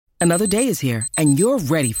Another day is here, and you're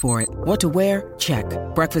ready for it. What to wear? Check.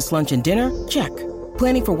 Breakfast, lunch, and dinner? Check.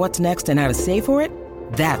 Planning for what's next and how to save for it?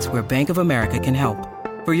 That's where Bank of America can help.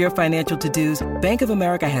 For your financial to-dos, Bank of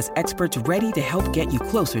America has experts ready to help get you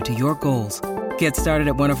closer to your goals. Get started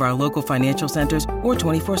at one of our local financial centers or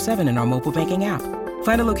 24/7 in our mobile banking app.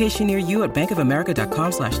 Find a location near you at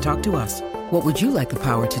bankofamerica.com/talktous. What would you like the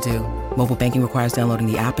power to do? Mobile banking requires downloading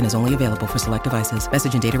the app and is only available for select devices.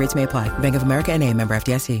 Message and data rates may apply. Bank of America N.A., member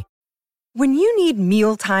FDIC. When you need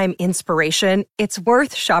mealtime inspiration, it's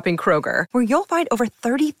worth shopping Kroger, where you'll find over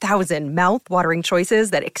 30,000 mouth-watering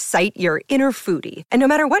choices that excite your inner foodie. And no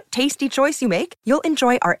matter what tasty choice you make, you'll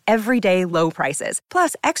enjoy our everyday low prices,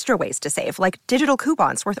 plus extra ways to save, like digital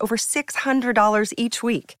coupons worth over $600 each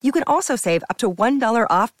week. You can also save up to $1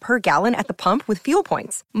 off per gallon at the pump with fuel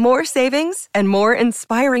points. More savings and more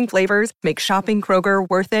inspiring flavors make shopping Kroger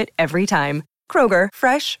worth it every time. Kroger,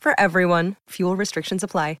 fresh for everyone. Fuel restrictions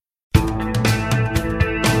apply.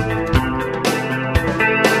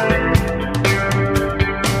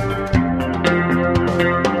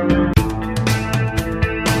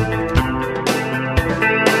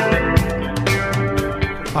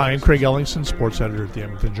 Hi, I'm Craig Ellingson, sports editor at the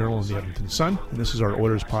Edmonton Journal and the Edmonton Sun, and this is our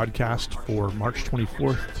Oilers podcast for March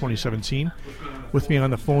 24th, 2017. With me on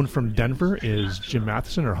the phone from Denver is Jim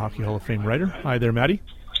Matheson, our Hockey Hall of Fame writer. Hi there, Matty.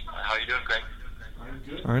 How are you doing, Craig?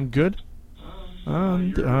 I'm good.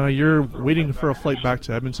 You're waiting for a flight back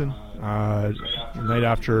to Edmonton the night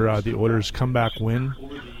after the Oilers' comeback win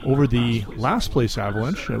over the last place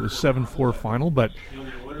Avalanche. It was 7-4 final, but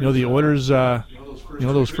the Oilers,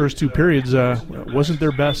 those first two periods wasn't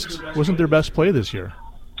their best play this year.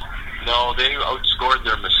 No, they outscored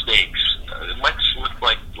their mistakes. It might look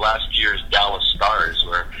like last year's Dallas Stars,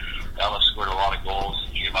 where Dallas scored a lot of goals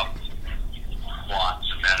and gave up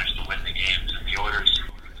lots and managed to win the games. And the Oilers,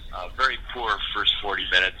 very poor first 40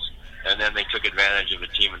 minutes, and then they took advantage of a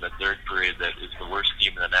team in the third period that is the worst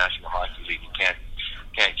team in the National Hockey League and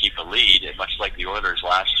can't keep a lead, and much like the Oilers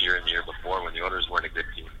last year and the year before when the Oilers weren't a good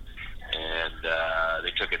team. And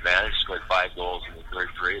they took advantage, scored 5 goals in the third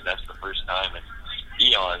period. That's the first time in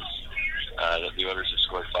eons that the Oilers have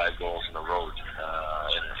scored 5 goals in a row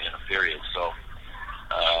in a period. So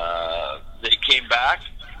they came back.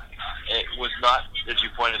 It was not, as you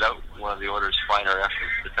pointed out, one of the Oilers' finer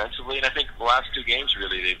efforts defensively. And I think the last 2 games,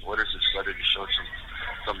 really, the Oilers have started to show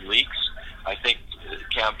some leaks. I think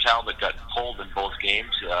Cam Talbot got pulled in both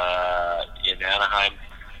games in Anaheim.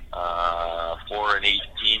 4 and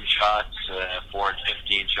 18 shots, 4 and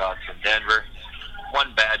 15 shots in Denver.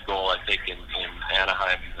 One bad goal, I think, in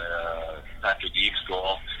Anaheim, Patrick Eaves'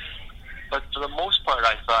 goal. But for the most part,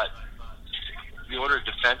 I thought the Oilers'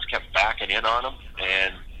 defense kept backing in on them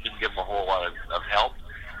and didn't give them a whole lot of help.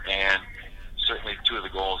 And certainly 2 of the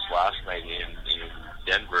goals last night in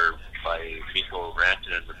Denver by Mikko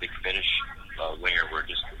Rantanen, the big Finnish winger, were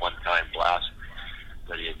just a one-time blast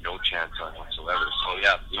that he had no chance on whatsoever. So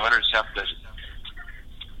yeah, the Oilers have to,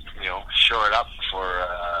 shore it up before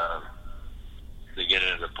they get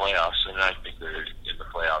into the playoffs, and I think they're in the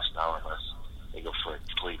playoffs now unless they go for a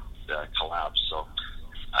complete collapse. So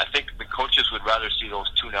I think the coaches would rather see those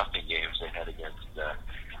 2-0 games they had against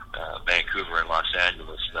Vancouver and Los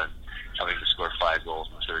Angeles than having to score 5 goals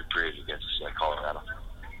in the third period against Colorado.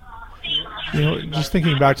 Just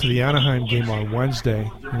thinking back to the Anaheim game on Wednesday,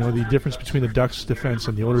 the difference between the Ducks' defense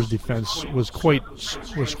and the Oilers' defense was quite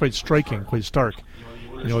striking, quite stark.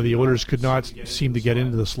 The Oilers could not seem to get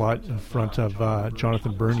into the slot in front of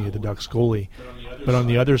Jonathan Bernier, the Ducks goalie. But on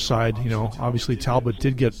the other side, obviously Talbot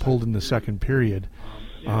did get pulled in the second period.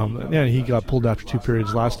 And he got pulled after 2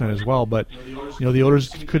 periods last night as well. But, the Oilers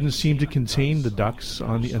couldn't seem to contain the Ducks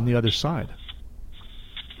on the other side.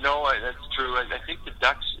 No, that's true. I think the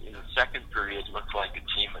Ducks in the second period looked like a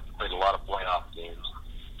team that played a lot of playoff games,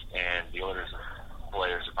 and the Oilers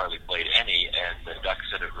players have hardly played any, and the Ducks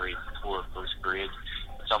had a very poor first period.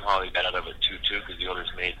 Somehow they got out of it 2-2 because the Oilers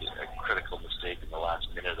made a critical mistake in the last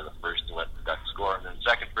minute of the first to let the Ducks score. And then the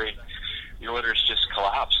second period, the Oilers just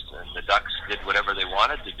collapsed, and the Ducks did whatever they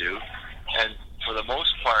wanted to do. And for the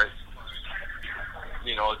most part,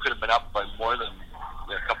 it could have been up by more than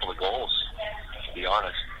a couple of goals, to be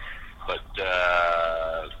honest. But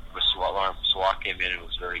Swat came in and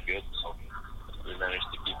was very good, so they managed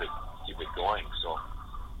to keep it going. So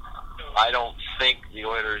I don't think the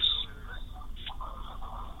Oilers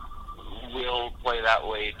will play that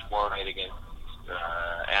way tomorrow night against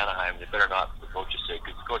Anaheim. They better not, for the coach's sake,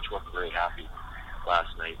 because the coach wasn't very happy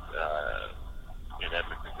last night in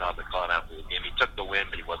Edmonton, on the con after the game. He took the win,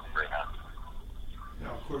 but he wasn't very happy.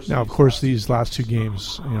 Now, of course, these last two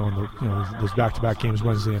games, those back-to-back games,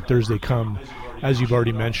 Wednesday and Thursday, come, as you've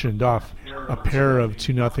already mentioned, off a pair of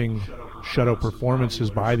 2-0 shutout performances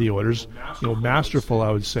by the Oilers. Masterful,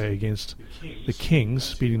 I would say, against the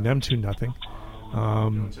Kings, beating them 2-0.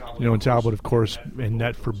 And Talbot, of course, in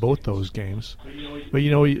net for both those games. But,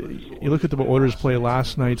 you look at the Oilers play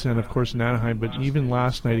last night and, of course, in Anaheim, but even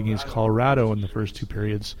last night against Colorado in the first two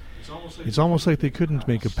periods, it's almost like they couldn't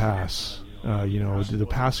make a pass. The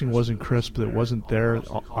passing wasn't crisp, it wasn't there.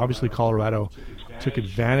 Obviously, Colorado took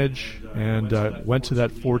advantage and went to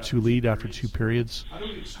that 4-2 lead after two periods.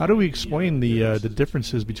 How do we explain the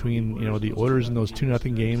differences between the Oilers in those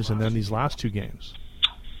 2-0 games and then these last two games?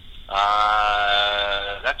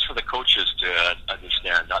 That's for the coaches to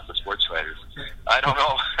understand, not the sports writers. I don't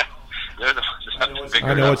know. They're the ones that have to figure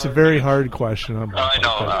I know it out. It's a very hard question. I know.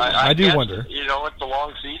 I do guess, wonder. It's a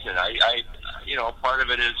long season. Part of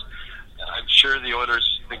it is, I'm sure the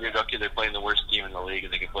Oilers figured, okay, they're playing the worst team in the league,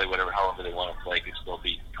 and they can play however they want to play, can still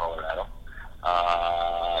beat Colorado.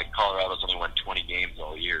 Colorado's only won 20 games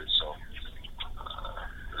all year, so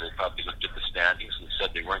they probably looked at the standings and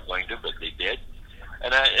said they weren't going to, but they did.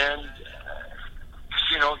 And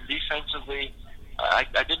defensively, I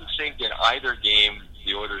didn't think in either game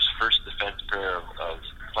the Oilers' first defense pair of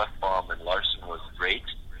Klefbom and Larson was great.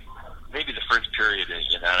 Maybe the first period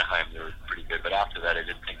in Anaheim they were pretty good, but after that I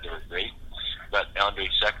didn't think they were great. But Andre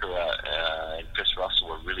Sekera and Chris Russell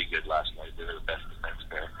were really good last night. They were the best defense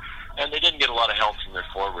pair. And they didn't get a lot of help from their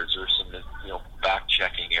forwards. There were some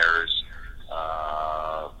back-checking errors,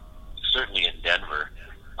 certainly in Denver,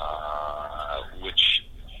 which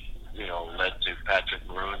led to Patrick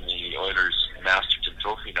Maroon, the Oilers' Masterton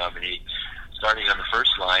Trophy nominee, starting on the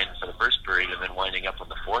first line for the first period and then winding up on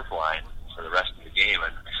the fourth line for the rest of the game.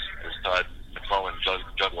 And as Todd McClellan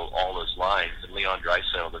juggled all those lines, and Leon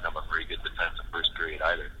Draisaitl didn't have a very good defensive first period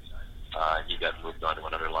either. He got moved on to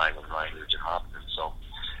another line with Ryan Nugent-Hopkins. So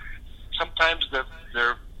sometimes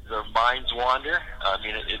their minds wander. I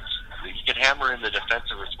mean, you can hammer in the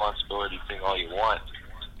defensive responsibility thing all you want.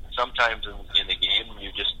 Sometimes in the game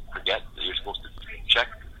you just forget that you're supposed to check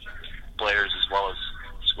players as well as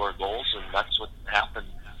score goals, and that's what happened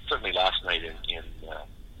certainly last night in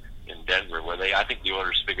Denver, where I think the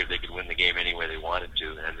Oilers figured they could win the game any way they wanted to,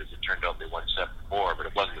 and as it turned out they won 7-4, but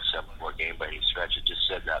it wasn't a 7-4 game by any stretch. It just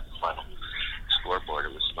said that in the final scoreboard.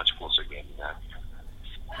 It was a much closer game than that.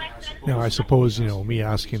 Now, I suppose, me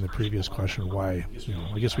asking the previous question, why,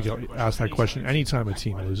 I guess we can ask that question anytime a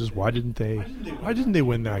team loses. Why didn't they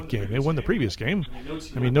win that game? They won the previous game.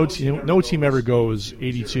 I mean, no team ever goes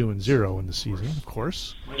 82-0 in the season, of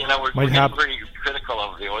course. We're getting pretty critical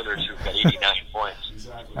of the Oilers who've got 89 points.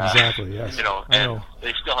 Exactly, yes. And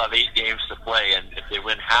they still have 8 games to play, and if they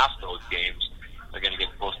win half those games, they're going to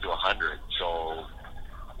get close to 100. So,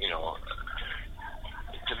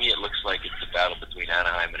 to me, it looks like it's a battle between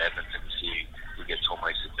Anaheim and Edmonton to see who gets home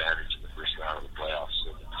ice advantage in the first round of the playoffs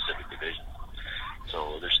in the Pacific Division.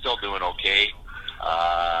 So they're still doing okay.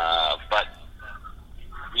 But,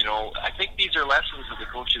 I think these are lessons that the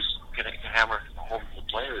coaches can hammer home to the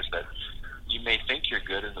players, that you may think you're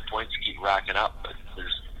good and the points keep racking up, but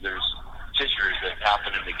there's fissures that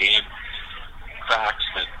happen in the game, cracks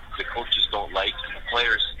that the coaches don't like, and the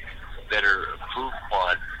players better improve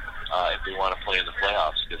upon if they want to play in the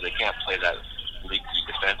playoffs, because they can't play that leaky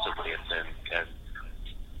defensively and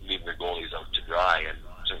leave their goalies out to dry. And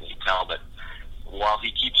certainly Talbot, while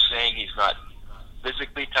he keeps saying he's not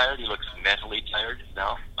physically tired, he looks mentally tired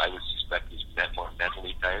now. I would suspect he's more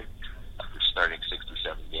mentally tired after starting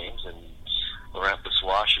 67 games. And Laurent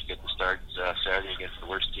Brossoit should get the start Saturday against the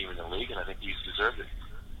worst team in the league, and I think he's deserved it.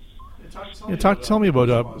 Tell me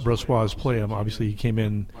about Brossoit's play. Obviously, he came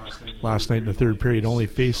in last night in the third period, only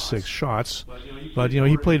faced 6 shots, but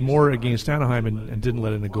he played more against Anaheim and didn't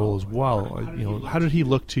let in a goal as well. How did he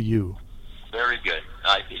look to you? Very good.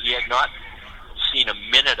 He had not seen a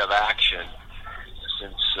minute of action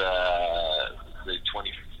since the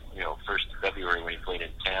 1st of February when he played in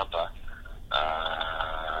Tampa,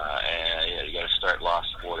 and he got a start, lost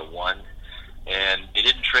 4-1. And they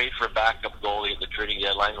didn't trade for a backup goalie at the trading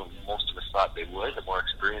deadline. Most of us thought they would, a more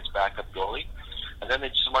experienced backup goalie. And then they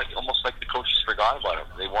just almost like the coaches forgot about him.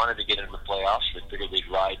 They wanted to get into the playoffs. They figured they'd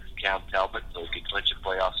ride Cam Talbot so he could clinch a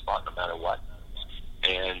playoff spot no matter what.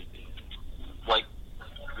 And like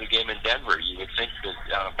the game in Denver, you would think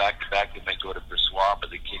that back-to-back they might go to Brossoit,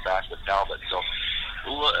 but they came back with Talbot. So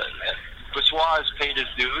Brossoit has paid his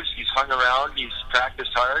dues. He's hung around. He's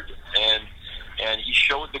practiced hard. And he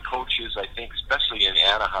showed the coaches, I think, especially in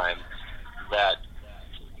Anaheim, that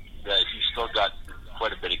he's still got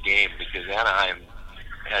quite a bit of game, because Anaheim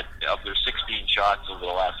had, of their 16 15 shots over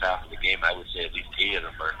the last half of the game, I would say at least 8 of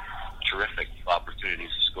them are terrific opportunities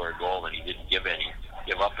to score a goal, and he didn't give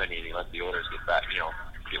up any, and he let the Oilers get back,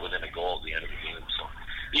 get within a goal at the end of the game. So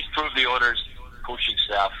he's proved the Oilers coaching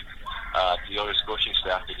staff, the Oilers coaching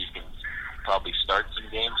staff, that he can probably start some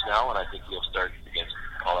games now, and I think he'll start against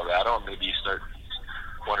Colorado, and maybe start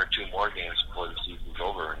 1 or 2 more games before the season's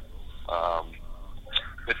over.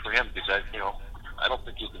 Good for him, because I don't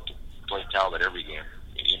think you can play Talbot every game.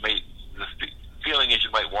 The feeling is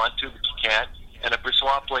you might want to, but you can't. And if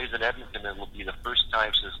Brossoit plays in Edmonton, it will be the first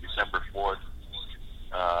time since December 4th,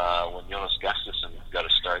 when Jonas Gustafsson got a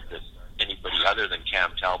start, that anybody other than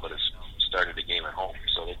Cam Talbot has started a game at home.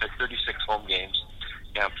 So they've had 36 home games.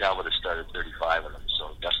 Cam Talbot has started 35 of them.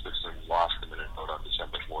 So Gustafsson lost in Minnesota on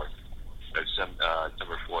December 4th.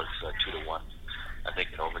 December 4th, 2-1, I think,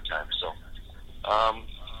 in overtime. So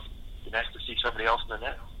nice to see somebody else in the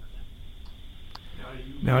net.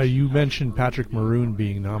 Now, you mentioned Patrick Maroon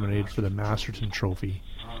being nominated for the Masterton Trophy.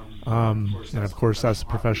 And, of course, that's the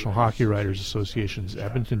Professional Hockey Writers Association's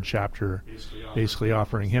Edmonton chapter basically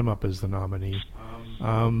offering him up as the nominee.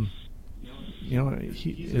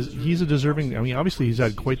 He's a deserving... obviously he's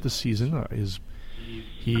had quite the season.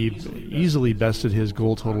 He easily bested his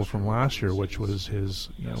goal total from last year, which was his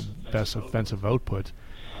best offensive output.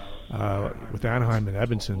 With Anaheim and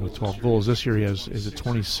Edmonton with 12 goals. This year he is at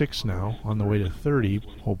 26 now, on the way to 30,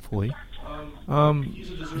 hopefully.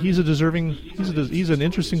 He's an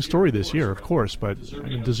interesting story this year, of course, but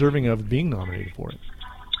deserving of being nominated for it.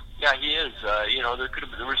 Yeah, he is.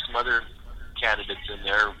 There were some other candidates in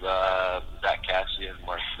there, Zach Cassian,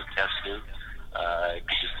 Mark Letestu.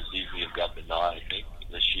 Could just as easily have got the nod, I think,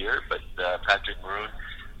 this year. But Patrick Maroon,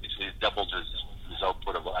 he's doubled his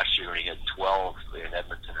output of last year when he had 12 in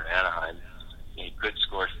Edmonton and Anaheim. He could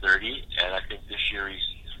score 30, and I think this year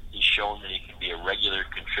he's shown that he can be a regular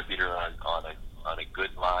contributor on a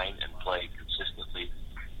good line and play consistently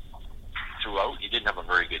throughout. He didn't have a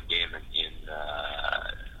very good game in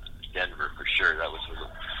Denver, for sure. That was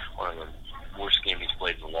one of the worst games he's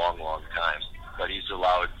played in a long, long time. But he's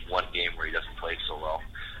allowed one game where he doesn't play so well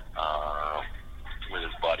with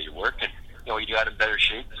his body of work. And he got in better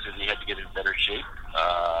shape because he had to get in better shape.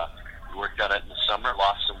 He worked on it in the summer,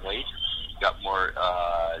 lost some weight, got more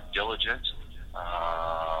diligent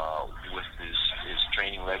with his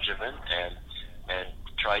training regimen, and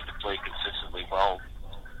tried to play consistently well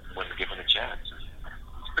when given a chance.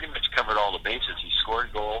 He's pretty much covered all the bases. He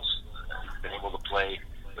scored goals. He's been able to play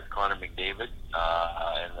with Connor McDavid,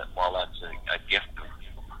 and while that's a gift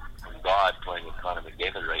from God, playing with Connor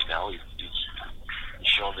McDavid right now, he's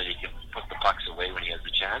shown that he can put the pucks away when he has the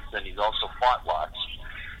chance, and he's also fought lots.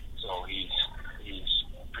 So he's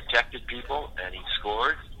protected people, and he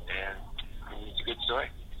scored, and it's a good story.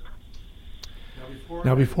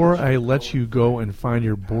 Now, before I let you go and find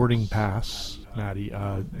your boarding pass, Matty,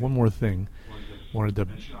 one more thing I wanted to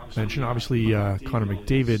mention. Obviously, Connor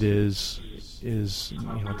McDavid is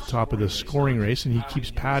at the top of the scoring race, and he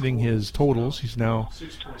keeps padding his totals. He's now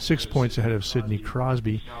 6 points ahead of Sidney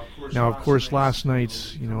Crosby. Now, of course, last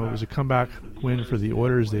night, it was a comeback win for the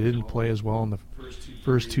Oilers. They didn't play as well in the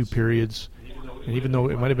first 2 periods, and even though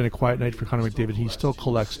it might have been a quiet night for Connor McDavid, he still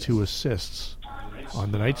collects 2 assists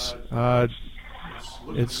on the nights.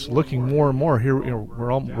 It's looking more and more here.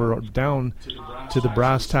 We're down to the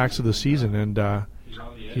brass tacks of the season, and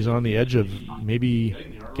he's on the edge of maybe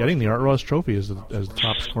getting the Art Ross Trophy as the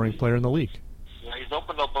top scoring player in the league. Yeah, he's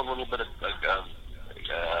opened up a little bit of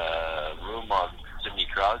room on Sidney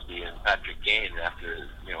Crosby and Patrick Kane after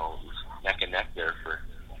neck and neck there for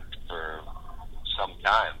some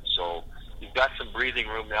time. So he's got some breathing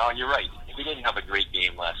room now. And you're right. He didn't have a great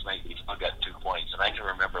game last night, but he still got 2 points. And I can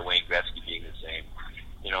remember Wayne Gretzky being the same.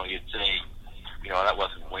 You'd say, that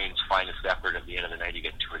wasn't Wayne's finest effort. At the end of the night, he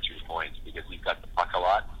got 2 or 3 points because he got the puck a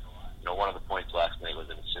lot. One of the points last night was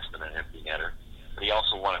an assist and an empty netter. But he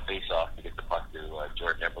also won a face-off to get the puck to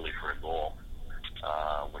Jordan Eberle for a goal,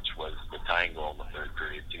 which was the tying goal in the third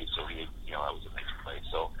period, too. So that was a nice play.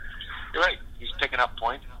 So you're right. He's picking up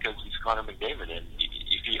points because he's Connor McDavid. And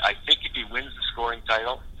I think if he wins the scoring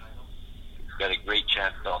title, he's got a great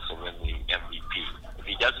chance to also win the MVP. If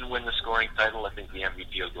he doesn't win the scoring title, I think the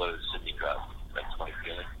MVP will go to Sidney Crosby. That's my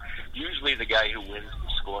feeling. Usually the guy who wins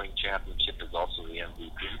the scoring championship is also the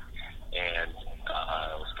MVP. And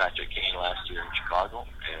it was Patrick Kane last year in Chicago,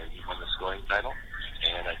 and he won the scoring title.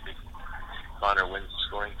 And I think Connor wins the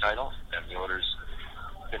scoring title, and the Oilers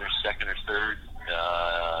finish second or third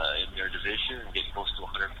in their division and get close to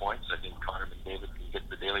 100 points. I think Connor McDavid can get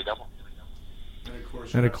the daily double.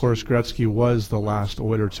 And of course, Gretzky was the last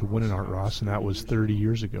Oiler to win an Art Ross, and that was 30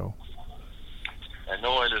 years ago. And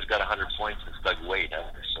no Oilers got 100 points weight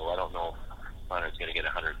ever. So I don't know if Connor's going to get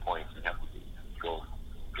 100 points and have to go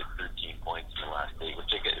get 13 points in the last day,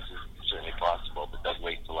 which I guess is certainly possible, but Doug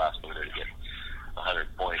Waite's the last winner to get 100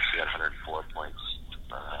 points. He got 104 points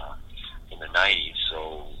in the 90s,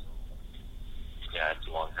 so yeah, it's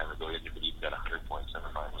a long time ago. But even got 100 points on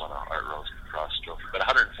a Art Rose Cross Trophy. But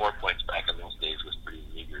 104 points back in those days was pretty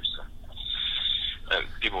meager, so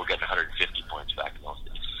people were getting 150 points back in those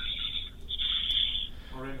days.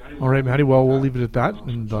 All right, Matty, well, we'll leave it at that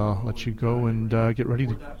and let you go and get ready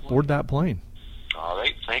to board that plane. All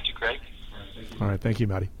right, thank you, Craig. All right, thank you,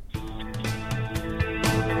 Matty.